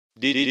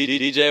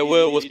DJ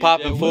Will was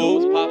popping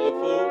fool.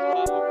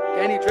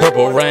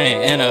 Purple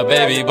rain in a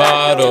baby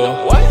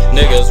bottle.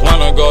 Niggas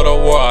wanna go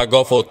to war, I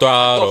go full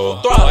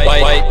throttle.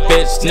 White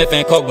bitch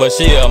sniffing coke, but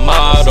she a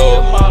model.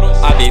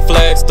 I be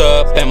flexed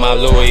up in my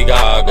Louis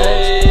goggles.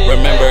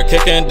 Remember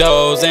kicking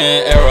doors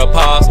in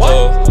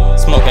Aeropostale.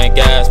 Smoking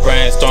gas,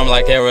 brainstorm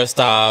like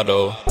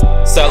Aristotle.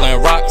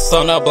 Selling rocks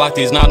on the block,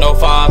 these not no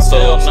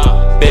fossils.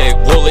 Big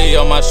woolly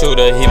on my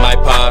shooter, he might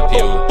pop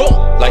you.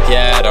 Like you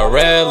at a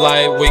red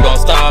light, we gon'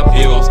 stop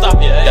you.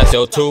 That's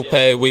your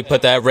toupee, we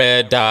put that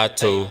red dot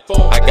to.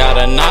 I got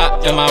a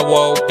knot in my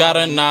woke, got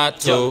a knot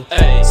too.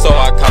 So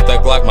I caught the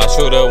Glock, my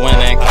shooter went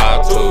and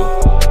caught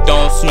two.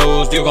 Don't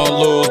snooze, you gon'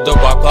 lose, the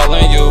guap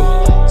calling you.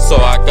 So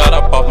I got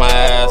up off my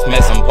ass,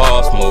 made some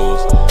boss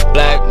moves.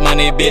 Black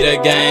money be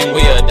the game,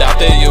 we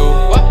adopted you.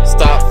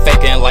 Stop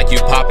faking like you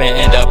poppin',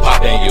 end up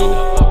popping you.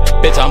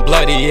 Bitch, I'm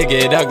bloody, it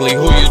get ugly,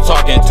 who you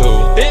talking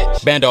to?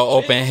 Bando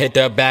open, hit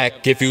the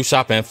back if you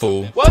shopping,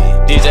 fool.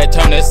 DJ,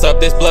 turn this up,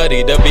 this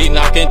bloody, the beat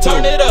knocking too.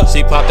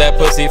 She popped that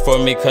pussy for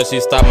me cause she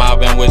stopped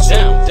mobbing with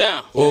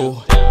you. Ooh,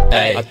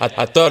 ayy,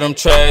 I throw them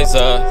trays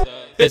up.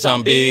 Bitch,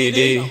 I'm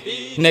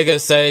BD. Nigga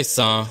say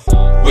some,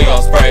 we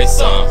gon' spray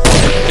some.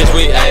 Bitch,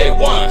 we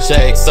A1.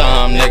 Shake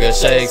some, nigga,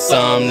 shake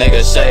some,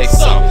 nigga, shake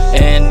some.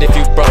 And if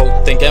you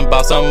broke, thinking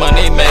about some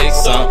money, make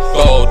some.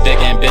 Gold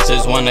digging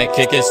bitches wanna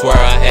kick it, swear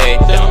I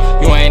hate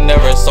them. You ain't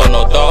never sold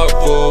no dog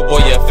food,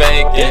 boy, you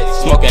fake it.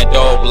 Smoking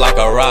dope like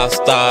a rock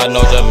star,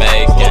 no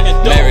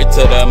Jamaican. Married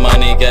to the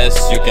money,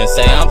 guess you can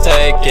say I'm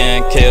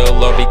taking.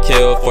 Kill or be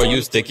killed for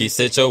you, sticky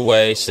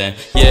situation.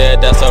 Yeah,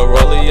 that's a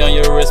rollie on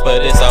your wrist,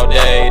 but it's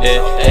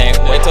outdated.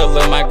 Can't wait to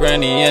look my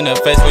granny in the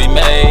face, we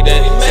made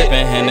it.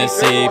 Sipping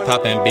Hennessy,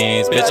 popping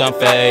beans, bitch, I'm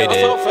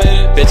faded.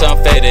 Bitch, I'm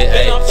faded,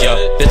 ayy,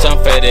 yo. Bitch,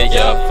 I'm faded,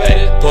 yo.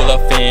 Pull a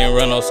fiend,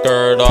 rental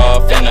skirt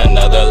off in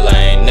another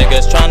lane.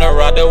 Niggas tryna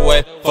ride the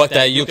wave, fuck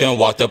that, you can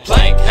walk the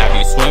plank. Have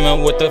you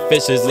swimming with the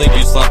fishes, leave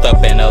you slumped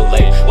up in a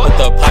lake. Put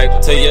the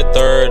pipe to your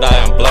third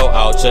eye and blow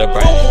out your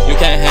brain. You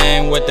can't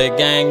hang with the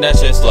gang, that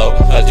shit slow,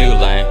 cause you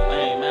lame.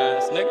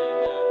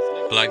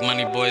 Black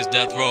money boys,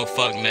 death row,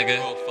 fuck nigga.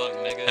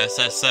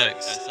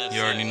 SSX,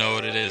 you already know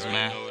what it is,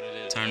 man.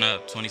 Turn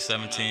up,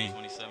 2017.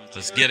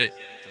 Let's get it.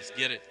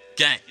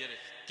 Gang.